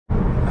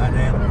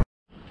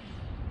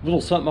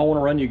Little something I want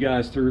to run you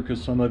guys through,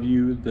 because some of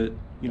you that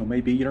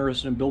may be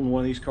interested in building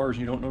one of these cars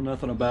and you don't know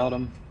nothing about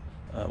them,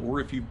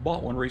 or if you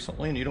bought one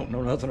recently and you don't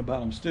know nothing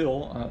about them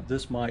still,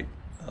 this might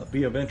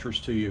be of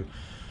interest to you.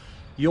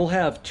 You'll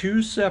have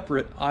two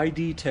separate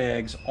ID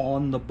tags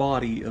on the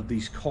body of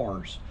these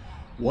cars.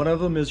 One of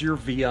them is your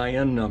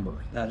VIN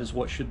number. That is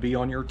what should be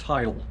on your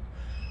title.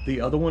 The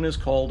other one is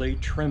called a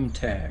trim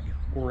tag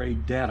or a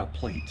data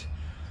plate.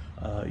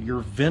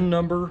 Your VIN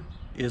number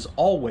is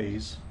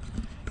always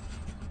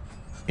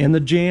in the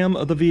jamb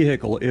of the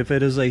vehicle. If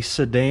it is a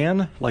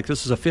sedan, like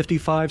this is a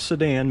 55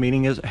 sedan,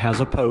 meaning it has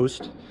a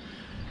post,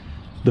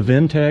 the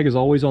VIN tag is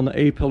always on the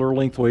A-pillar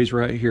lengthways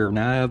right here.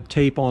 Now I have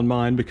tape on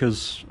mine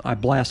because I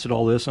blasted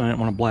all this and I didn't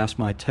want to blast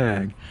my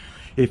tag.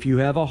 If you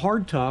have a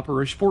hardtop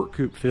or a Sport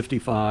Coupe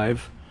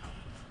 55,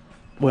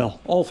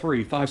 well, all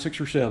three, 5,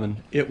 6, or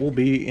 7, it will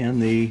be in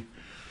the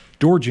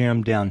door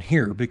jamb down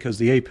here because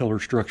the A-pillar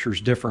structure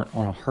is different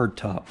on a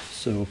hardtop.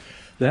 So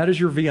that is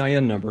your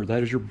VIN number.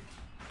 That is your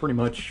pretty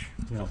much,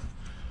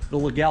 the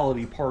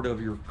legality part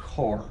of your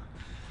car.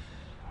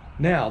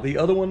 Now, the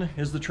other one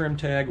is the trim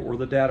tag or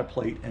the data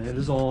plate, and it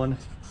is on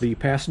the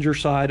passenger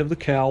side of the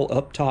cowl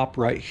up top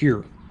right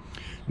here.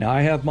 Now,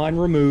 I have mine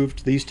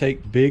removed. These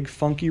take big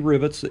funky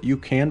rivets that you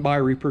can buy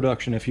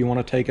reproduction if you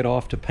want to take it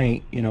off to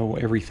paint,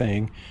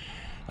 everything.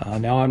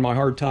 Now on my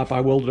hardtop,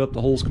 I welded up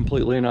the holes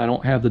completely, and I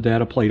don't have the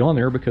data plate on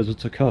there because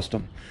it's a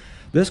custom.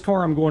 This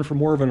car, I'm going for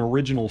more of an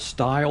original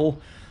style.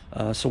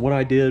 So what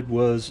I did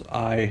was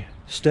I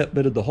step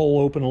bitted the hole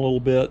open a little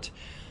bit.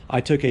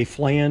 I took a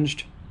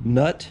flanged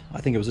nut,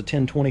 I think it was a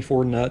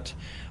 1024 nut.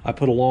 I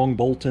put a long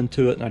bolt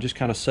into it and I just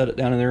kind of set it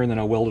down in there, and then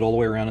I welded all the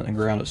way around it and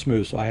ground it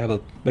smooth. So I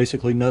have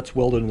basically nuts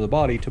welded into the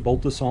body to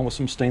bolt this on with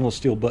some stainless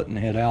steel button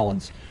head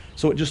Allens.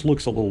 So it just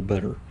looks a little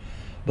better.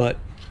 But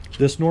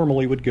this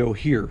normally would go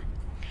here.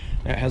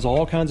 It has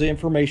all kinds of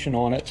information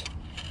on it.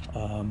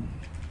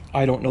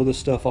 I don't know this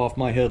stuff off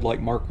my head like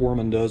Mark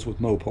Warman does with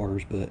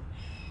Mopars, but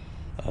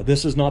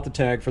this is not the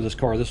tag for this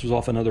car. This was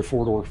off another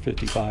 4-door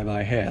 55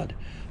 I had.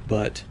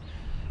 But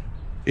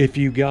if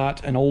you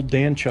got an old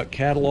Dan Chuck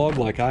catalog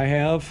like I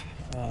have,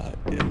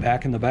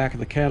 back in the back of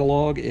the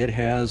catalog, it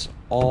has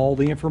all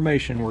the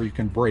information where you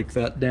can break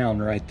that down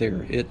right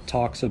there. It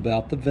talks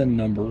about the VIN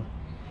number,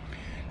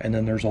 and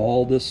then there's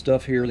all this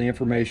stuff here, the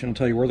information will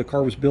tell you where the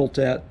car was built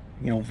at,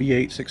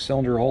 V8,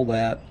 6-cylinder, all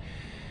that.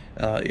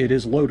 It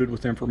is loaded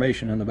with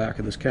information in the back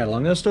of this catalog.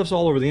 And that stuff's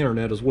all over the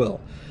internet as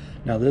well.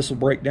 Now this will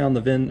break down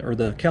the VIN or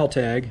the cal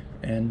tag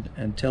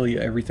and tell you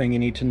everything you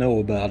need to know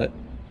about it.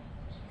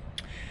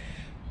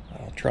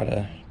 I'll try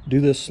to do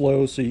this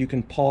slow so you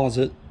can pause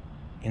it,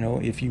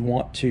 if you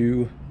want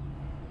to,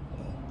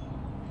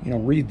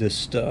 read this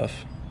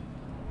stuff.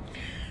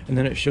 And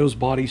then it shows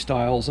body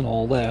styles and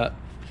all that.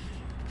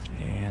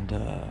 And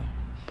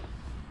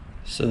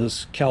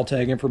says cal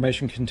tag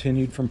information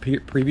continued from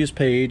previous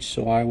page.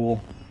 So I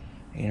will,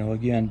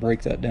 again,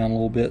 break that down a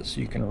little bit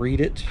so you can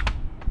read it.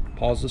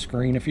 Pause the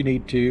screen if you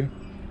need to.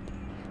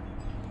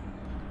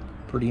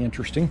 Pretty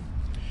interesting.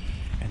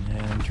 And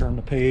then turn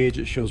the page.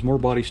 It shows more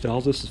body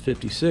styles. This is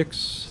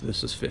 56.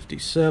 This is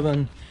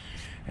 57.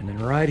 And then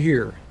right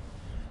here,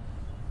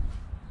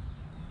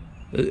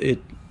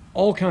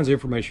 all kinds of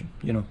information,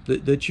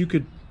 that you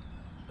could,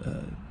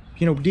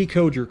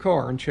 decode your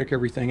car and check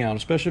everything out.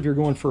 Especially if you're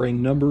going for a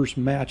numbers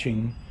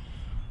matching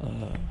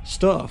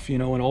stuff, and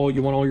you want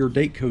all your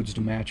date codes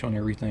to match on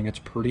everything. It's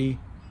pretty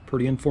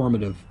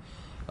informative.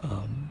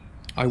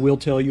 I will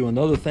tell you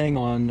another thing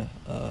on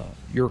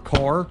your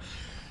car.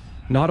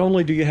 Not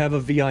only do you have a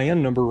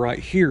VIN number right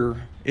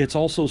here, it's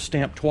also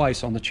stamped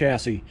twice on the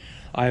chassis.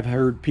 I've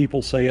heard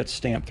people say it's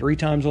stamped 3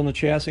 times on the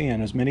chassis,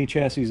 and as many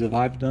chassis as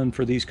I've done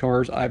for these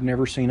cars, I've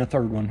never seen a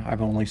third one.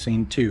 I've only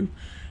seen 2.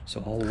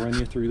 So I'll run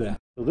you through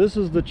that. So this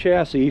is the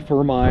chassis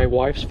for my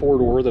wife's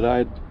 4-door that I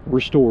had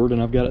restored,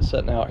 and I've got it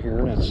sitting out here,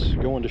 and it's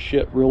going to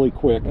shit really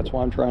quick. That's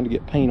why I'm trying to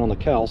get paint on the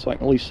cowl so I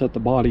can at least set the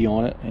body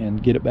on it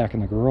and get it back in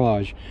the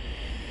garage.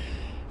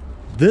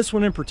 This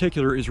one in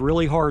particular is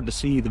really hard to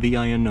see the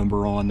VIN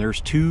number on. There's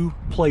 2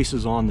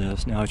 places on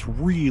this. Now it's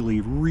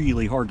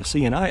really hard to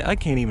see, and I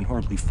can't even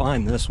hardly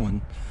find this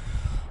one.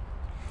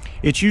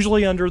 It's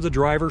usually under the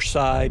driver's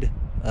side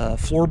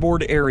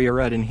floorboard area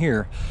right in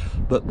here,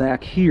 but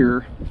back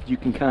here you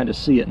can kind of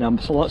see it. Now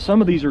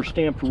some of these are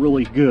stamped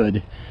really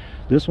good.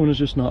 This one is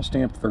just not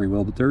stamped very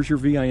well, but there's your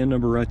VIN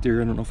number right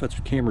there. I don't know if that's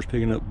the camera's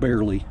picking up,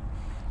 barely,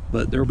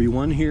 but there'll be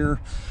one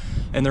here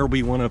and there'll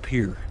be one up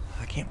here.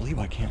 I can't believe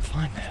I can't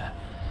find that.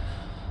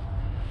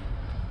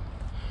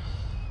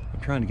 I'm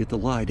trying to get the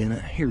light in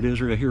it. Here it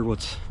is right here.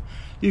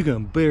 You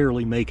can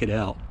barely make it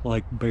out,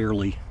 like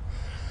barely.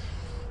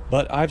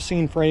 But I've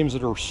seen frames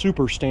that are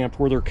super stamped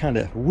where they're kind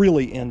of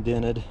really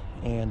indented,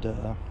 and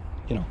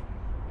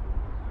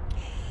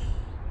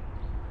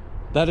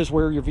that is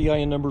where your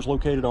VIN number is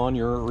located on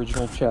your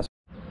original chassis.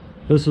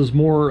 This is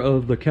more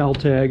of the cal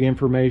tag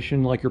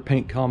information, like your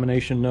paint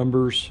combination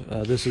numbers.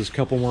 This is a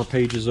couple more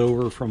pages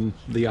over from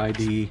the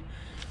ID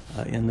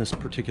in this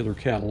particular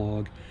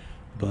catalog.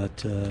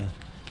 But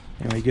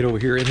anyway, you get over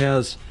here, it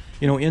has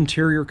you know,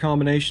 interior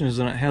combinations,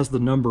 and it has the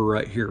number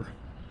right here.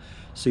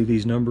 See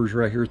these numbers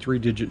right here,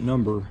 3-digit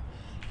number.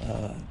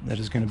 That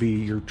is going to be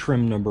your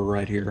trim number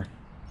right here.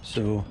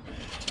 So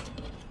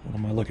what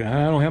am I looking at?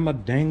 I don't have my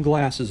dang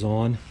glasses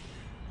on.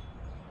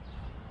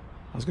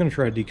 I was going to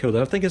try to decode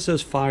that. I think it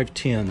says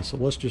 510, so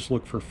let's just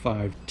look for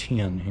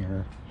 510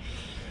 here.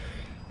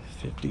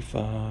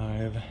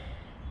 55.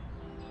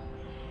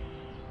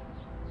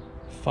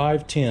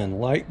 510,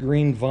 light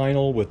green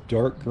vinyl with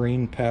dark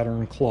green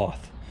pattern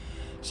cloth.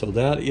 So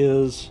that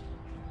is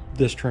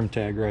this trim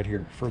tag right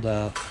here. For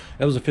that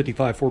was a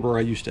 55 4-door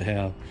I used to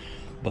have,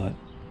 but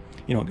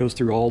you know, it goes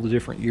through all the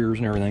different years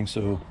and everything.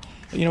 So,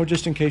 you know,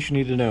 just in case you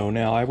need to know.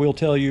 Now, I will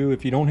tell you,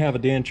 if you don't have a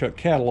Dan Chuck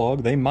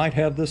catalog, they might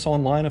have this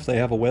online if they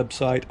have a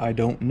website. I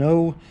don't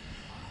know.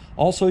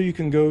 Also, you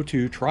can go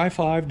to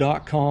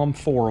try5.com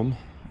forum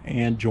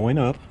and join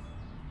up.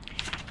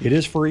 It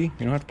is free. You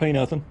don't have to pay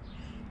nothing.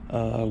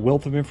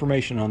 Wealth of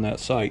information on that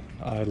site.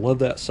 I love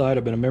that site.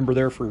 I've been a member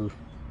there for a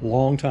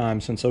long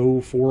time, since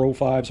 04,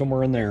 05,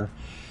 somewhere in there.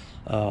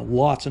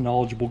 Lots of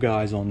knowledgeable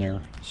guys on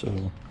there.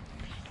 So,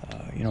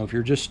 you know, if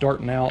you're just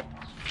starting out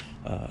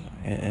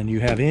and you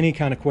have any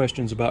kind of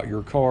questions about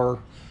your car,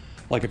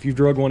 like if you've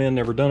drug one in,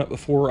 never done it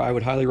before, I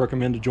would highly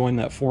recommend to join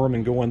that forum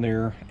and go in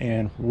there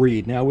and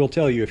read. Now, I will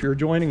tell you, if you're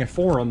joining a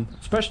forum,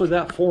 especially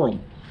that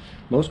forum,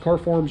 most car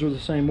forums are the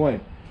same way.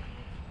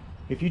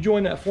 If you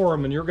join that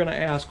forum and you're going to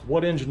ask,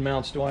 what engine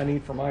mounts do I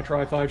need for my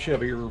Tri-5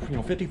 Chevy, or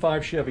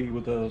 55 Chevy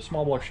with a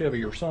small block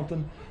Chevy or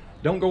something,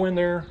 don't go in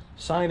there,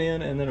 sign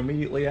in, and then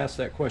immediately ask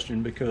that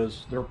question,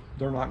 because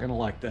they're not going to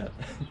like that.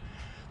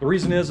 The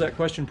reason is that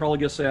question probably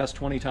gets asked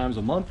 20 times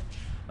a month,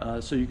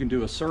 so you can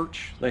do a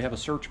search. They have a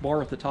search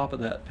bar at the top of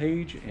that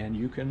page, and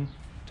you can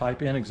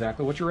type in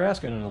exactly what you're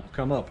asking, and it'll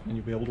come up, and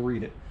you'll be able to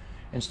read it.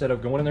 Instead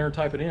of going in there and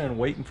type it in and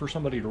waiting for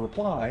somebody to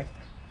reply,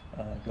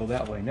 go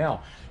that way.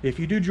 Now, if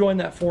you do join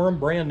that forum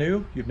brand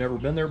new, you've never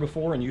been there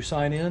before, and you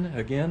sign in,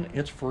 again,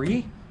 it's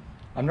free.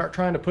 I'm not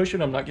trying to push it.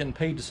 I'm not getting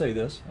paid to say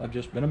this. I've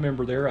just been a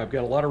member there. I've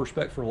got a lot of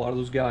respect for a lot of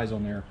those guys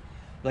on there.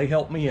 They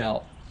help me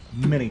out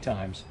many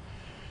times.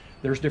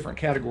 There's different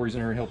categories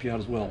in there to help you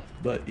out as well.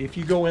 But if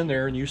you go in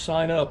there and you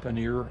sign up and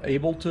you're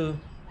able to,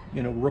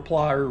 you know,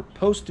 reply or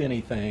post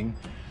anything,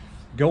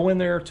 go in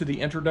there to the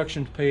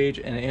introduction page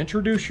and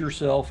introduce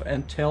yourself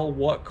and tell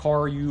what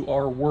car you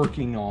are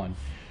working on.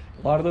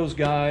 A lot of those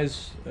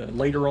guys,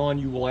 later on,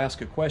 you will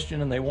ask a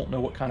question and they won't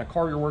know what kind of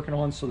car you're working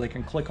on, so they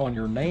can click on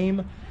your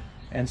name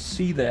and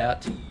see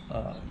that,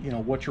 you know,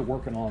 what you're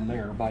working on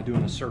there by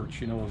doing a search,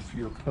 you know, of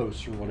your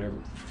posts or whatever.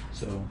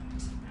 So,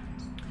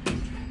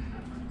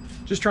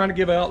 just trying to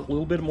give out a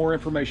little bit more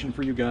information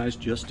for you guys,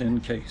 just in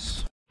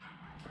case.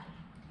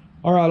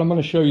 All right, I'm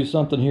going to show you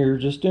something here,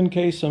 just in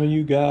case some of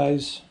you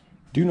guys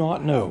do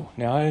not know.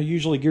 Now, I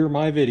usually gear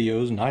my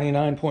videos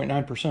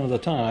 99.9% of the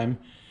time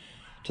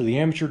to the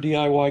amateur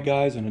DIY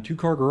guys in a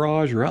two-car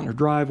garage or out in their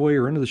driveway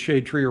or into the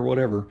shade tree or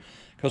whatever,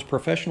 because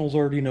professionals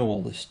already know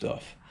all this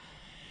stuff.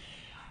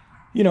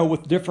 You know,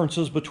 with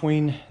differences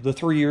between the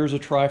 3 years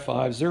of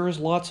Tri-5s, there is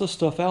lots of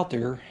stuff out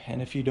there,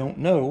 and if you don't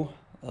know,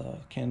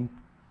 can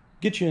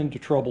get you into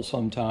trouble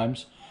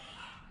sometimes.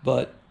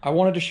 But I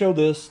wanted to show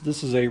this.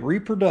 This is a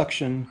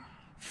reproduction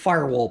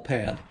firewall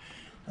pad.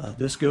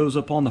 This goes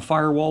up on the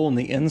firewall on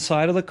the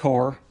inside of the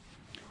car,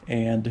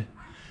 and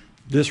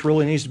this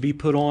really needs to be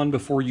put on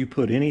before you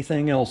put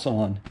anything else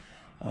on.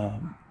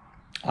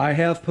 I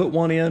have put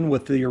one in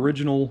with the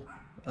original,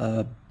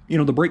 you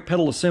know, the brake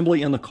pedal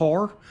assembly in the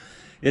car.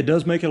 It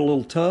does make it a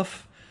little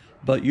tough,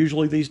 but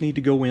usually these need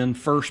to go in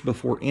first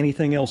before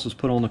anything else is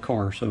put on the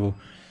car. So,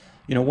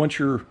 you know, once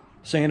your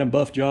sand and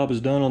buff job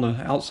is done on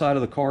the outside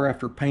of the car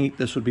after paint,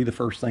 this would be the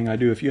first thing I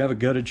do if you have a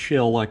gutted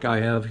shell like I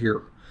have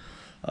here.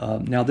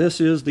 Now,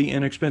 this is the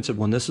inexpensive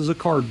one. This is a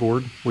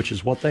cardboard, which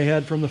is what they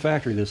had from the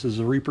factory. This is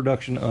a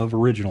reproduction of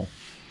original.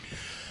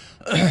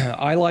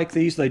 I like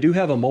these. They do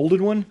have a molded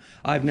one.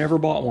 I've never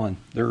bought one.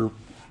 They're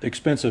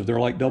expensive. They're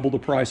like double the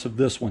price of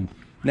this one.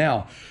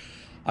 Now,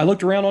 I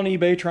looked around on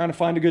eBay trying to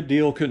find a good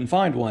deal, couldn't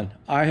find one.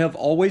 I have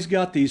always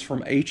got these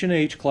from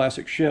H&H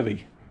Classic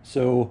Chevy.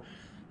 So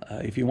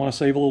if you want to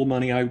save a little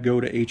money, I would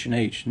go to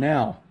H&H.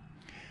 Now,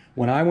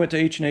 when I went to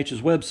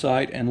H&H's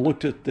website and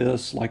looked at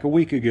this like a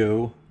week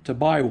ago to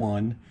buy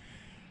one,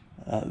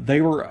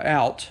 they were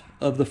out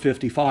of the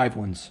 55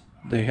 ones.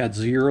 They had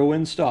 0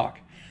 in stock.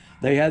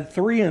 They had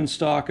 3 in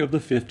stock of the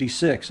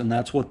 56, and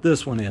that's what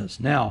this one is.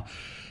 Now,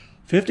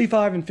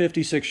 55 and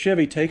 56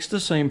 Chevy takes the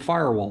same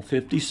firewall.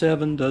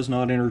 57 does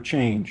not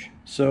interchange.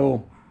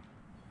 So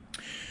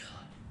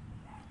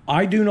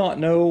I do not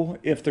know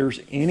if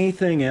there's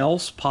anything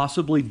else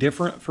possibly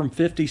different from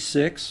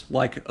 56,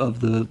 like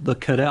of the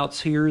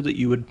cutouts here that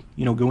you would,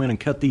 you know, go in and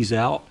cut these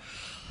out.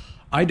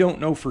 I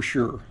don't know for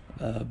sure,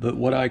 but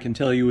what I can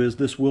tell you is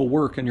this will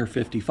work in your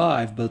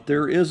 55, but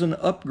there is an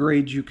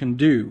upgrade you can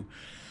do.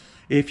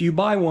 If you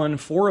buy one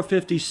for a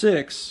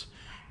 56,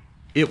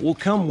 it will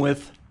come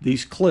with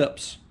these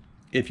clips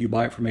if you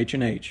buy it from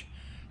H&H.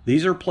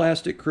 These are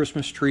plastic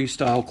Christmas tree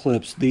style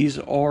clips. These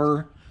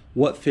are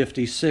what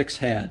 56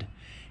 had.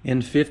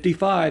 In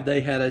 55,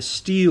 they had a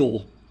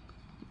steel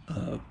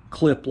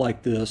clip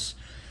like this,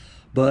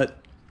 but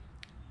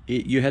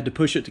you had to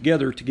push it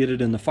together to get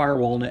it in the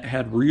firewall, and it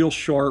had real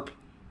sharp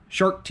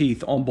shark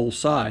teeth on both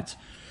sides.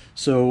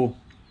 So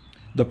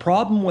the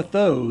problem with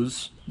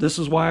those, this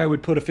is why I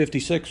would put a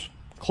 56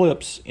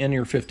 clips in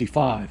your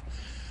 55.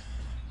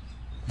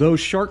 Those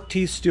shark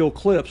teeth steel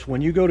clips,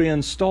 when you go to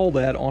install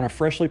that on a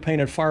freshly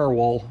painted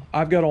firewall,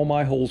 I've got all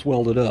my holes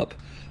welded up,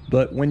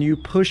 but when you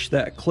push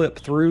that clip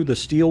through, the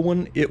steel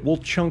one, it will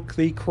chunk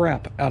the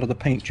crap out of the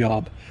paint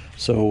job.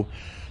 So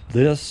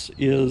this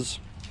is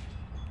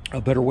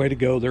a better way to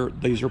go.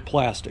 These are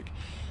plastic.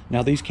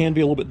 Now these can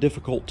be a little bit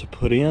difficult to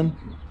put in.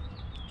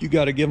 You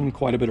got to give them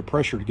quite a bit of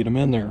pressure to get them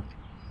in there.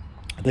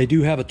 They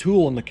do have a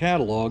tool in the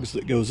catalogs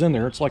that goes in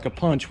there. It's like a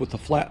punch with a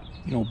flat,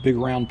 big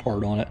round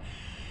part on it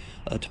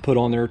to put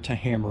on there to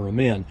hammer them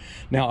in.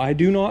 Now I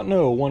do not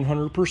know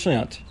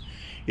 100%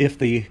 if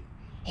the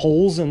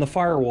holes in the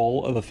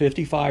firewall of a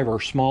 55 are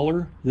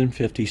smaller than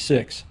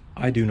 56.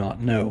 I do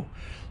not know.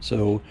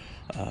 So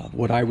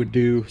what I would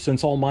do,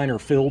 since all mine are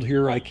filled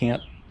here, I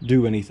can't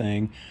do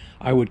anything.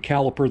 I would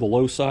caliper the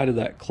low side of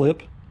that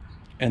clip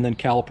and then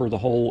caliper the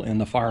hole in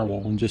the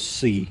firewall and just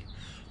see.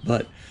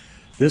 But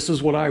this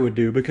is what I would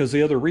do, because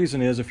the other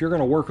reason is, if you're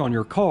going to work on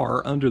your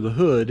car under the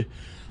hood,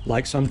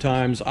 like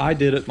sometimes I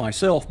did it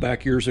myself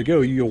back years ago,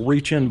 you'll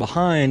reach in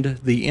behind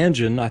the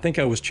engine. I think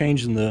I was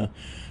changing the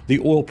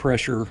oil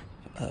pressure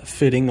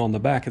fitting on the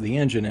back of the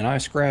engine, and I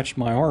scratched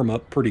my arm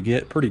up pretty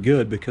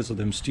good because of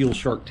them steel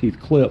shark teeth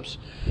clips.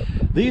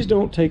 These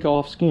don't take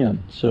off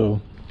skin,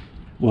 so,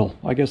 well,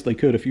 I guess they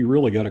could if you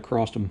really got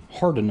across them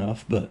hard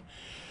enough, but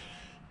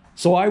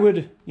so I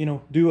would,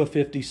 do a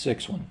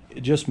 56 one,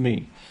 just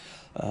me.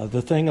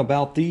 The thing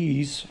about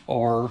these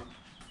are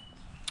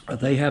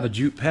they have a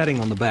jute padding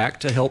on the back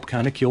to help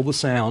kind of kill the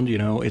sound.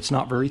 It's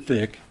not very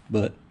thick,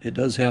 but it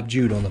does have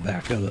jute on the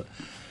back of it.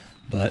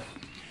 But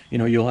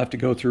you'll have to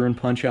go through and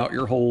punch out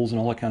your holes and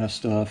all that kind of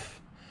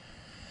stuff.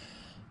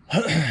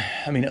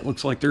 I mean, it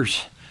looks like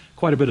there's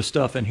quite a bit of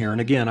stuff in here. And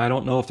again, I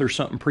don't know if there's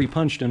something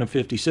pre-punched in a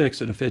 56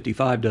 that a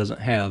 55 doesn't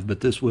have, but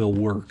this will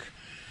work.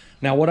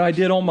 Now, what I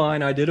did on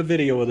mine, I did a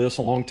video of this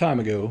a long time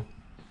ago,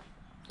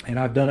 and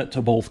I've done it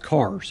to both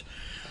cars.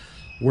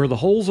 Where the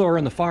holes are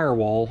in the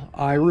firewall,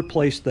 I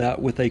replaced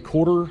that with a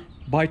 1/4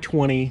 by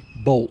 20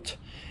 bolt.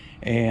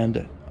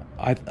 And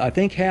I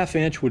think 1/2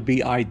 inch would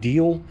be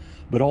ideal,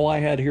 but all I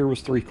had here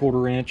was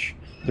 3/4 inch.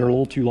 They're a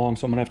little too long,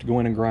 so I'm gonna have to go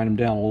in and grind them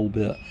down a little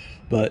bit.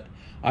 But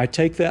I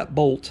take that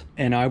bolt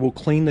and I will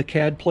clean the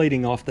CAD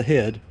plating off the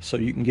head so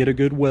you can get a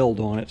good weld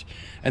on it.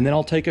 And then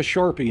I'll take a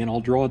Sharpie and I'll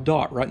draw a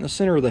dot right in the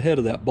center of the head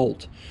of that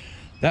bolt.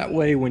 That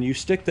way, when you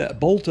stick that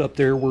bolt up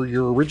there where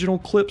your original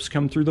clips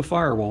come through the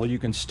firewall, you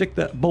can stick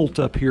that bolt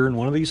up here in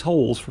one of these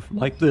holes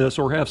like this,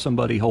 or have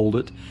somebody hold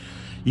it.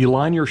 You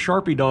line your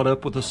Sharpie dot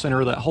up with the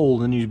center of that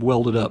hole, and you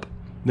weld it up.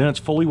 Then it's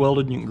fully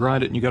welded and you can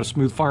grind it, and you got a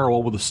smooth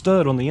firewall with a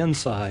stud on the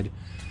inside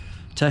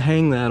to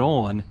hang that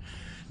on.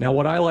 Now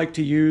what I like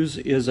to use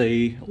is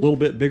a little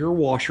bit bigger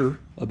washer,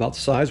 about the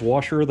size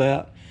washer of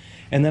that,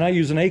 and then I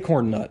use an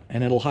acorn nut,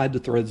 and it'll hide the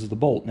threads of the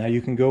bolt. Now you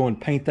can go and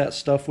paint that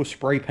stuff with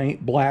spray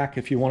paint black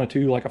if you wanted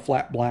to, like a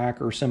flat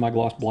black or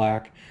semi-gloss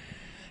black,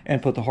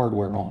 and put the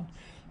hardware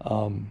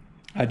on.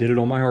 I did it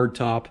on my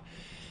hardtop.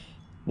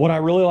 What I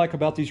really like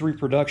about these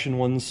reproduction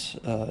ones,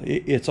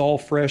 it's all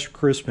fresh,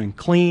 crisp, and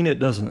clean. It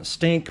doesn't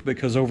stink,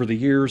 because over the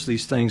years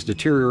these things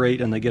deteriorate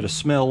and they get a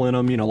smell in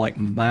them, like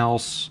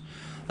mouse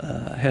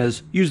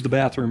has used the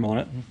bathroom on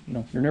it.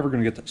 You're never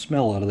going to get that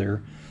smell out of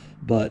there.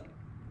 But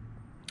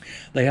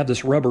they have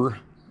this rubber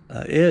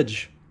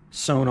edge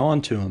sewn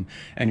onto them,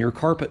 and your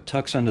carpet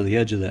tucks under the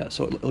edge of that.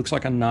 So it looks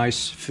like a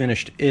nice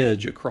finished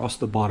edge across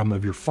the bottom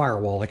of your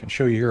firewall. I can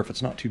show you here if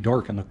it's not too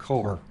dark in the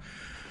car.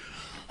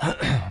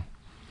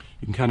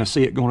 You can kind of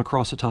see it going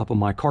across the top of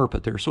my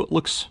carpet there, so it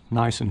looks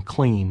nice and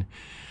clean.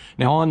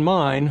 Now on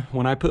mine,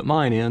 when I put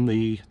mine in,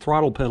 the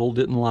throttle pedal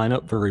didn't line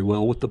up very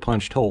well with the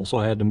punched hole, so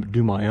I had to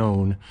do my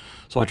own.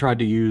 So I tried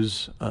to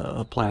use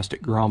a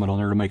plastic grommet on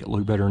there to make it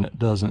look better, and it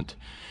doesn't.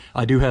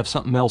 I do have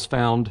something else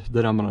found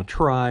that I'm going to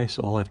try,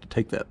 so I'll have to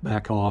take that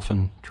back off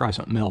and try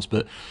something else.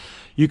 But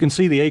you can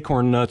see the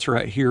acorn nuts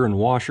right here in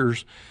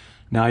washers.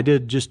 Now I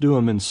did just do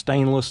them in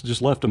stainless,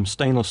 just left them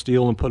stainless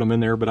steel and put them in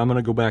there, but I'm going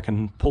to go back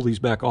and pull these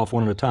back off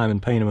one at a time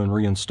and paint them and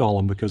reinstall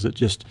them, because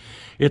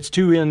it's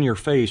too in your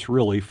face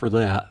really for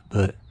that.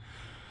 But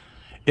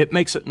it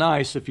makes it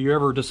nice if you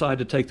ever decide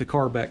to take the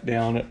car back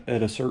down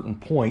at a certain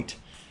point.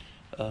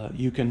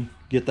 You can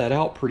get that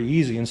out pretty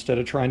easy instead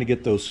of trying to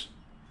get those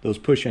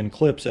push-in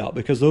clips out,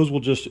 because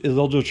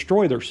they'll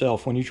destroy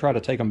themselves when you try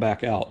to take them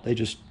back out.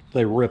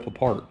 They rip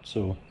apart.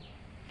 So.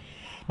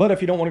 But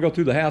if you don't want to go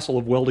through the hassle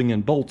of welding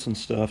in bolts and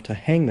stuff to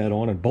hang that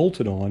on and bolt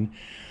it on,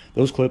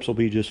 those clips will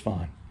be just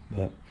fine.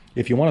 But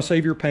if you want to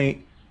save your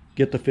paint,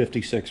 get the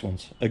 56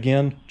 ones.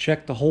 Again,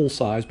 check the hole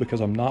size, because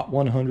I'm not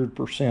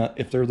 100%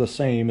 if they're the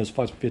same as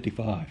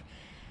 55.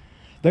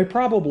 They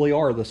probably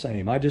are the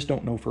same. I just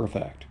don't know for a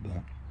fact.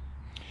 But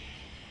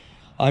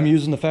I'm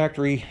using the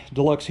factory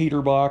deluxe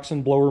heater box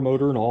and blower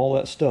motor and all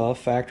that stuff,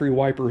 factory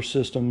wiper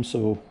system,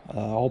 so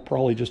I'll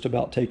probably just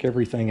about take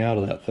everything out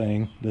of that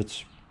thing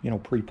that's, you know,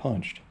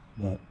 pre-punched.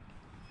 But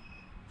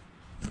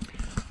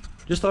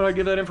just thought I'd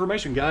give that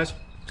information, guys.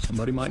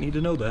 Somebody might need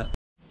to know that.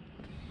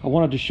 I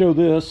wanted to show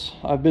this.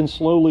 I've been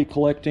slowly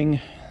collecting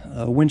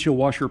windshield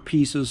washer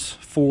pieces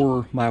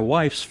for my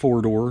wife's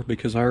 4-door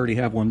because I already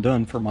have one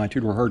done for my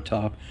 2-door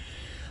hardtop.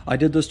 I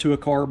did this to a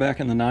car back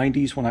in the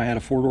 90s when I had a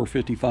 4-door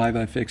 55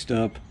 I fixed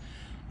up.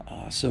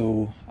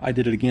 So I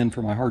did it again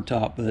for my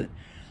hardtop, but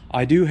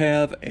I do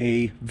have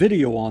a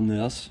video on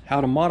this, how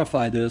to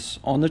modify this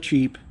on the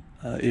cheap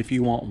if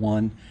you want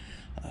one.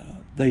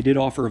 They did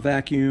offer a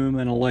vacuum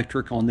and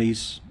electric on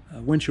these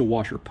windshield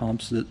washer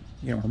pumps that,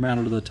 you know, are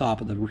mounted to the top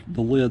of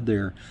the lid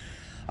there.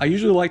 I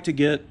usually like to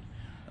get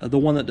the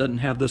one that doesn't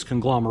have this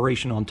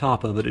conglomeration on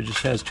top of it. It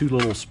just has 2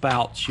 little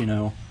spouts, you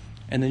know,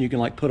 and then you can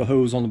like put a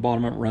hose on the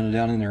bottom and run it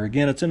down in there.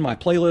 Again, it's in my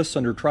playlist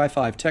under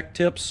Tri-5 Tech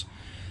Tips,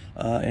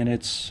 and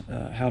it's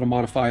how to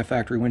modify a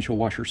factory windshield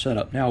washer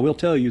setup. Now, I will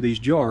tell you, these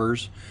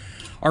jars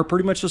are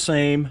pretty much the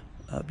same.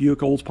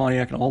 Buick, Olds,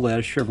 Pontiac, and all that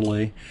is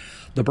Chevrolet.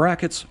 The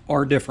brackets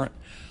are different.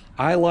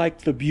 I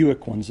like the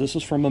Buick ones. This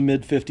is from a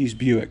mid-50s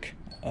Buick.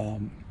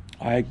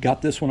 I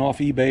got this one off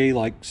eBay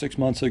like 6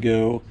 months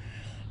ago.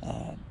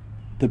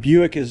 The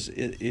Buick is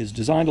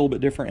designed a little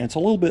bit different, and it's a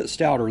little bit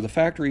stouter. The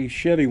factory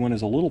Chevy one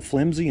is a little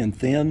flimsy and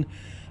thin.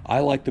 I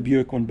like the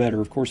Buick one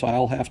better. Of course,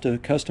 I'll have to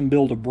custom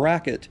build a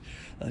bracket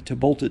to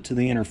bolt it to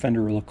the inner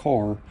fender of the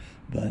car,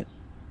 but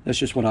that's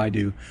just what I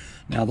do.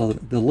 Now,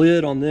 the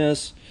lid on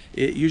this,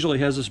 it usually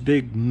has this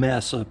big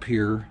mess up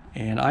here,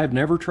 and I've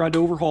never tried to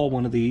overhaul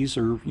one of these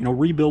or, you know,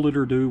 rebuild it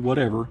or do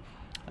whatever.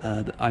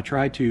 I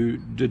try to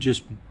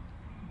just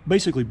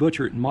basically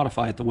butcher it and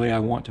modify it the way I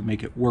want to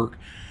make it work.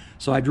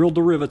 So I drilled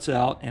the rivets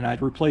out, and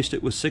I'd replaced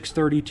it with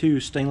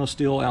 632 stainless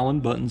steel Allen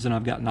buttons, and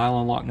I've got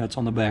nylon lock nuts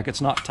on the back.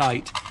 It's not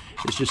tight,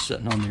 it's just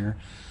sitting on there.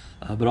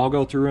 But I'll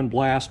go through and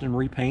blast and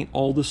repaint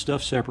all this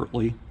stuff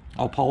separately.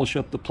 I'll polish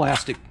up the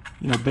plastic,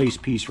 you know, base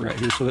piece right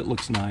here so it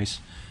looks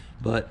nice.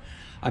 But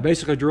I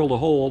basically drilled a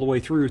hole all the way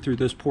through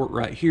this port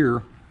right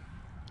here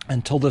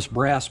until this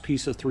brass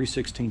piece of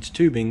 3/16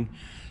 tubing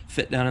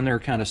fit down in there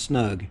kind of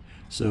snug.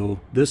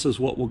 So this is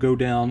what will go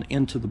down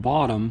into the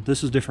bottom.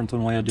 This is different than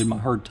the way I did my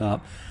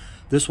hardtop.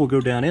 This will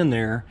go down in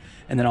there,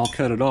 and then I'll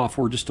cut it off.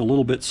 We're just a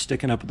little bit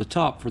sticking up at the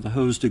top for the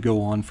hose to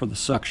go on for the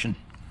suction.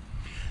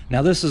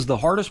 Now, this is the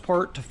hardest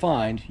part to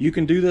find. You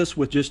can do this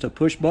with just a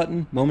push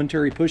button,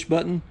 momentary push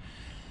button,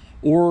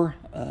 or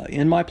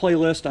in my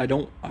playlist,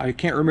 I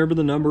can't remember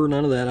the number,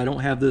 none of that. I don't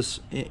have this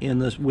in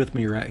this with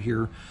me right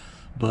here,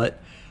 but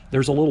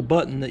there's a little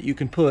button that you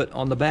can put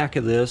on the back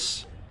of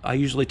this. I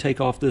usually take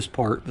off this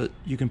part, but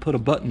you can put a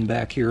button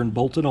back here and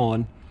bolt it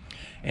on.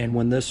 And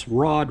when this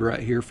rod right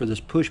here for this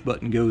push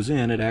button goes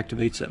in, it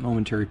activates that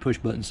momentary push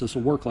button. So this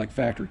will work like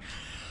factory.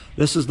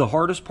 This is the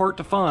hardest part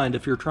to find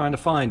if you're trying to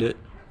find it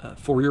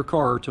for your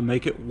car to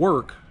make it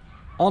work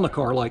on the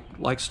car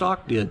like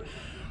stock did.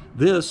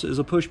 This is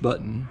a push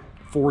button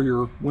for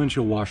your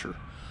windshield washer.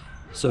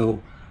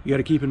 So you got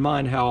to keep in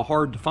mind how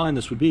hard to find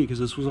this would be, because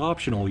this was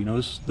optional. You know,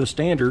 the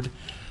standard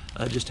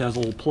just has a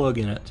little plug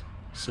in it.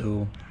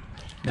 So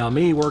now,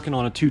 me working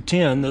on a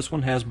 210, this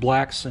one has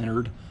black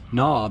centered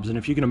knobs, and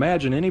if you can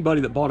imagine,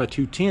 anybody that bought a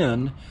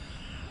 210,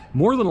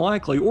 more than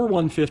likely, or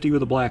 150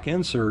 with a black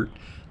insert,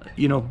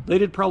 you know,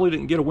 they probably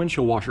didn't get a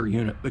windshield washer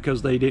unit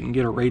because they didn't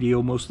get a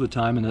radio most of the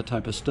time and that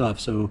type of stuff.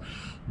 So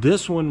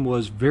this one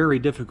was very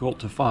difficult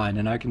to find.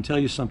 And I can tell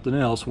you something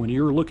else, when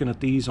you're looking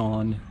at these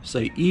on,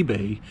 say,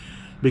 eBay,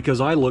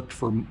 because I looked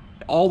for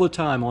all the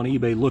time on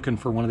eBay looking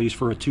for one of these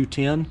for a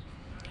 210,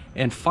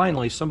 and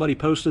finally somebody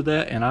posted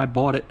that and I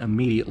bought it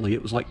immediately.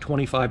 It was like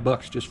 25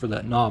 bucks just for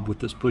that knob with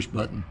this push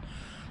button.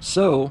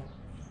 So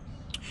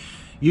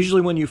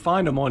usually when you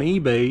find them on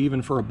eBay,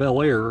 even for a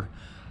Bel Air,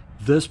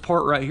 this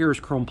part right here is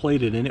chrome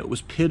plated, and it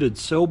was pitted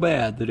so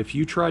bad that if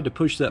you tried to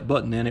push that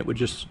button in, it would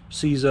just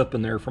seize up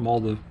in there from all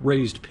the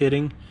raised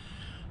pitting.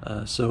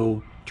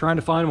 So trying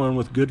to find one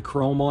with good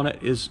chrome on it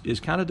is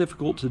kind of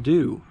difficult to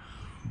do.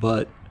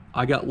 But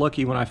I got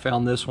lucky when I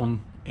found this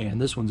one,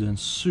 and this one's in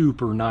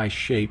super nice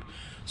shape.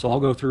 So I'll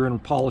go through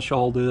and polish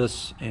all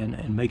this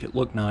and make it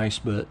look nice.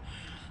 But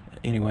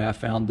anyway, I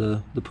found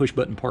the push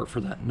button part for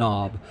that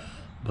knob.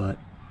 But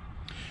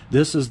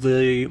this is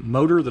the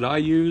motor that I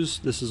use.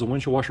 This is a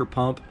windshield washer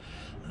pump.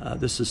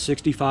 This is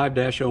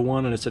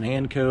 65-01, and it's an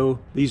ANCO.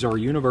 These are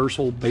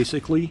universal,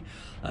 basically.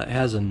 It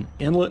has an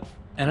inlet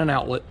and an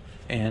outlet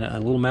and a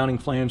little mounting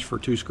flange for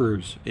 2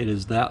 screws. It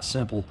is that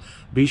simple.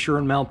 Be sure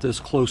and mount this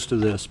close to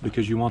this,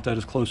 because you want that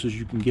as close as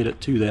you can get it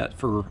to that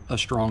for a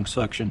strong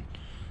suction.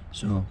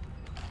 So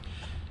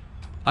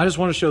I just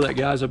want to show that,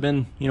 guys. I've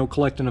been,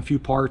 collecting a few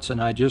parts,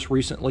 and I just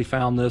recently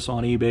found this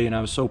on eBay, and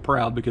I was so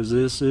proud because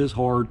this is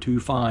hard to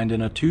find.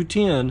 In a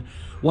 210,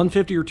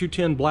 150 or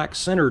 210 black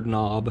centered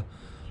knob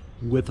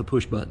with a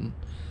push button.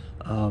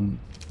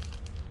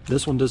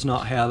 This one does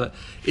not have it.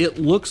 It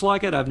looks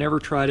like it. I've never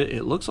tried it.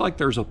 It looks like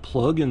there's a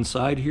plug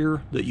inside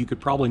here that you could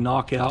probably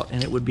knock out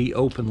and it would be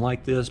open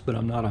like this, but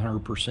I'm not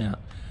 100%.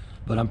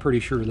 But I'm pretty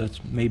sure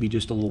that's maybe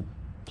just a little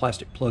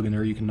plastic plug in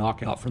there you can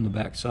knock out from the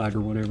back side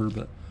or whatever,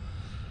 but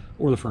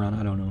or the front,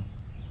 I don't know.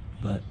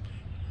 But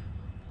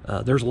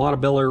there's a lot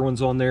of Bel Air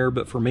ones on there,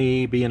 but for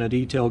me, being a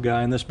detail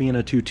guy and this being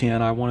a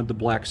 210, I wanted the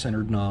black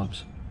centered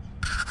knobs.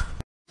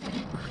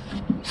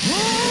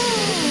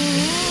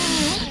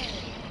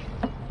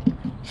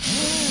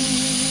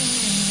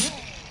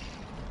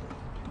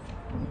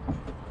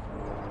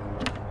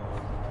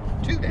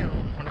 Two down.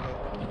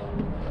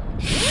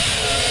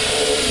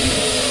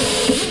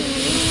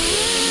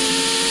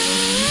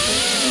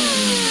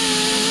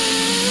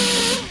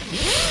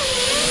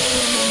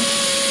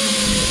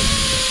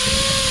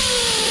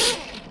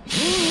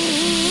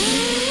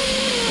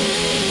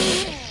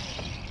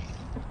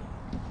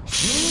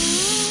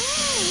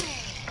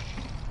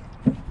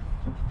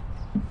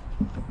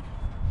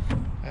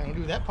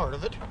 That part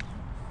of it.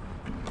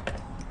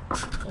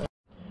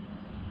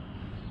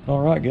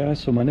 Alright guys,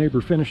 so my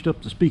neighbor finished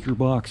up the speaker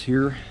box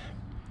here.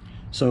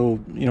 So,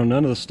 you know,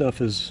 none of the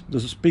stuff is,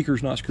 the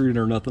speaker's not screwed in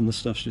or nothing, this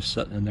stuff's just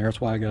sitting in there.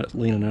 That's why I got it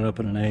leaning it up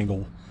at an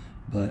angle.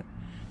 But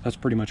that's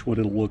pretty much what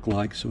it'll look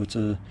like. So it's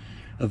a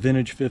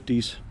vintage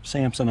 50s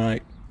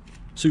Samsonite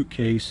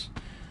suitcase,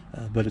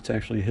 but it's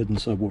actually a hidden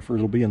subwoofer.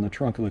 It'll be in the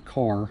trunk of the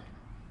car.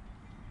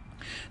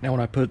 Now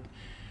when I put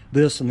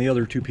this and the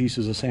other two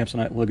pieces of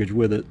Samsonite luggage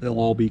with it, they'll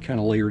all be kind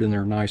of layered in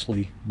there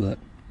nicely, but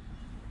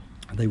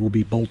they will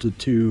be bolted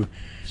to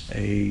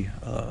a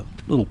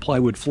little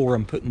plywood floor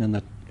I'm putting in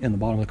the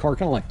bottom of the car,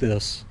 kind of like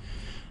this.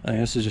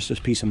 This is just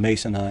this piece of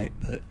masonite,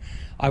 but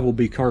I will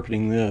be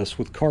carpeting this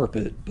with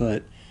carpet.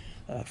 But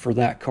for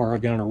that car,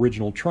 I've got an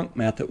original trunk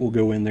mat that will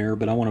go in there,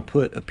 but I want to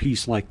put a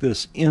piece like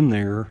this in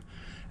there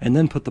and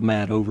then put the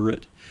mat over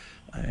it,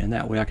 and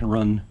that way I can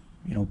run,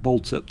 you know,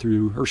 bolts up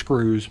through, or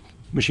screws,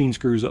 machine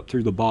screws up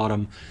through the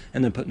bottom,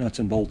 and then put nuts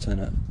and bolts in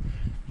it.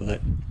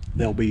 But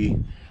they'll be,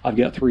 I've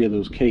got 3 of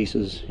those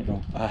cases, you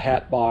know, a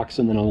hat box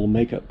and then a little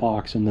makeup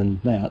box and then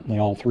that, and they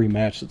all 3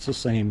 match. It's the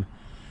same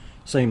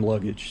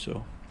luggage,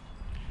 so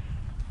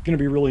gonna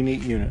be a really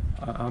neat unit.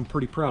 I'm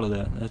pretty proud of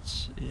that.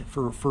 That's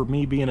for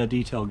me being a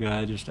detail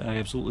guy, I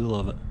absolutely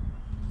love it.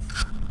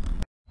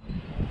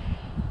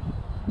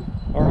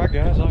 Alright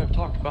guys, I have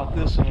talked about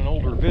this in an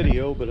older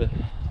video, but I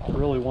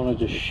really wanted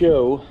to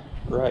show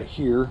right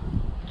here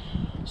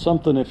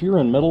something. If you're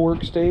in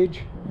metalwork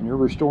stage and you're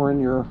restoring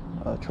your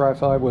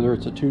Tri-5, whether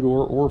it's a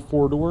 2-door or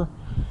 4-door,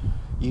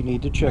 you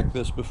need to check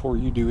this before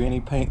you do any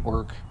paint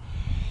work.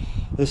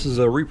 This is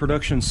a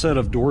reproduction set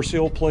of door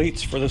seal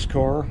plates for this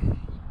car,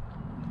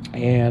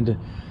 and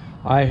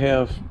I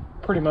have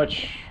pretty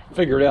much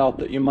figured out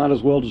that you might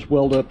as well just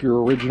weld up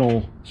your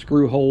original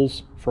screw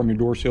holes from your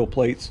door seal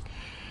plates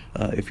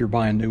if you're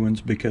buying new ones,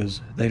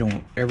 because they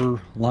don't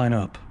ever line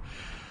up.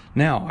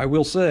 Now I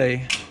will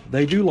say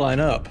they do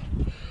line up.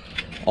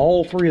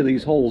 All 3 of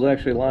these holes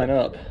actually line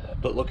up,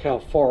 but look how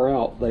far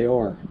out they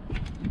are.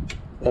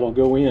 That'll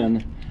go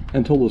in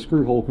until the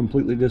screw hole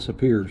completely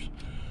disappears.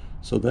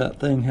 So that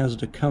thing has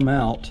to come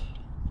out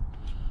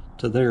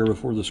to there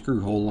before the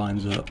screw hole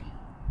lines up.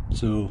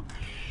 So,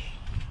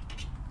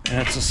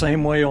 and it's the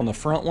same way on the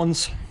front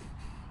ones.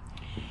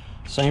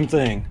 Same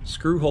thing,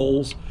 screw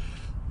holes,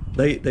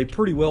 they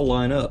pretty well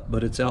line up,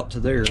 but it's out to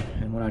there.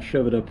 And when I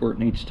shove it up where it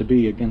needs to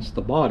be against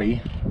the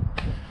body,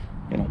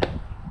 you know,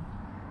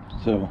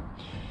 so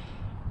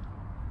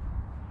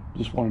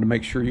just wanted to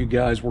make sure you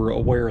guys were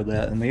aware of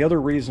that. And the other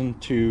reason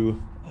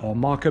to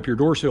mock up your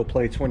door seal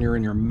plates when you're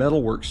in your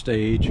metalwork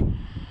stage,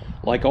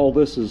 like all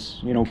this is,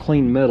 you know,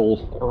 clean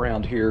metal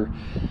around here,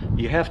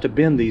 you have to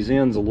bend these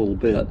ends a little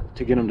bit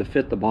to get them to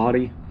fit the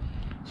body.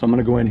 So I'm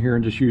going to go in here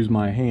and just use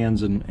my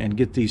hands and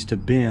get these to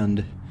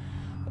bend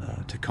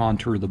to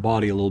contour the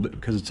body a little bit,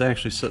 because it's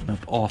actually sitting up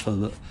off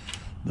of it.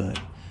 But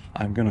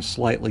I'm going to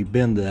slightly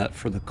bend that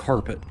for the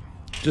carpet,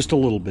 just a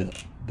little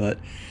bit. But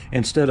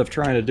instead of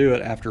trying to do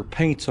it after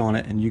paint's on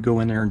it and you go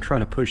in there and try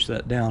to push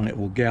that down, it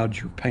will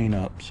gouge your paint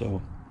up.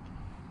 So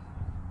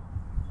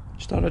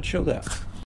just thought I'd show that.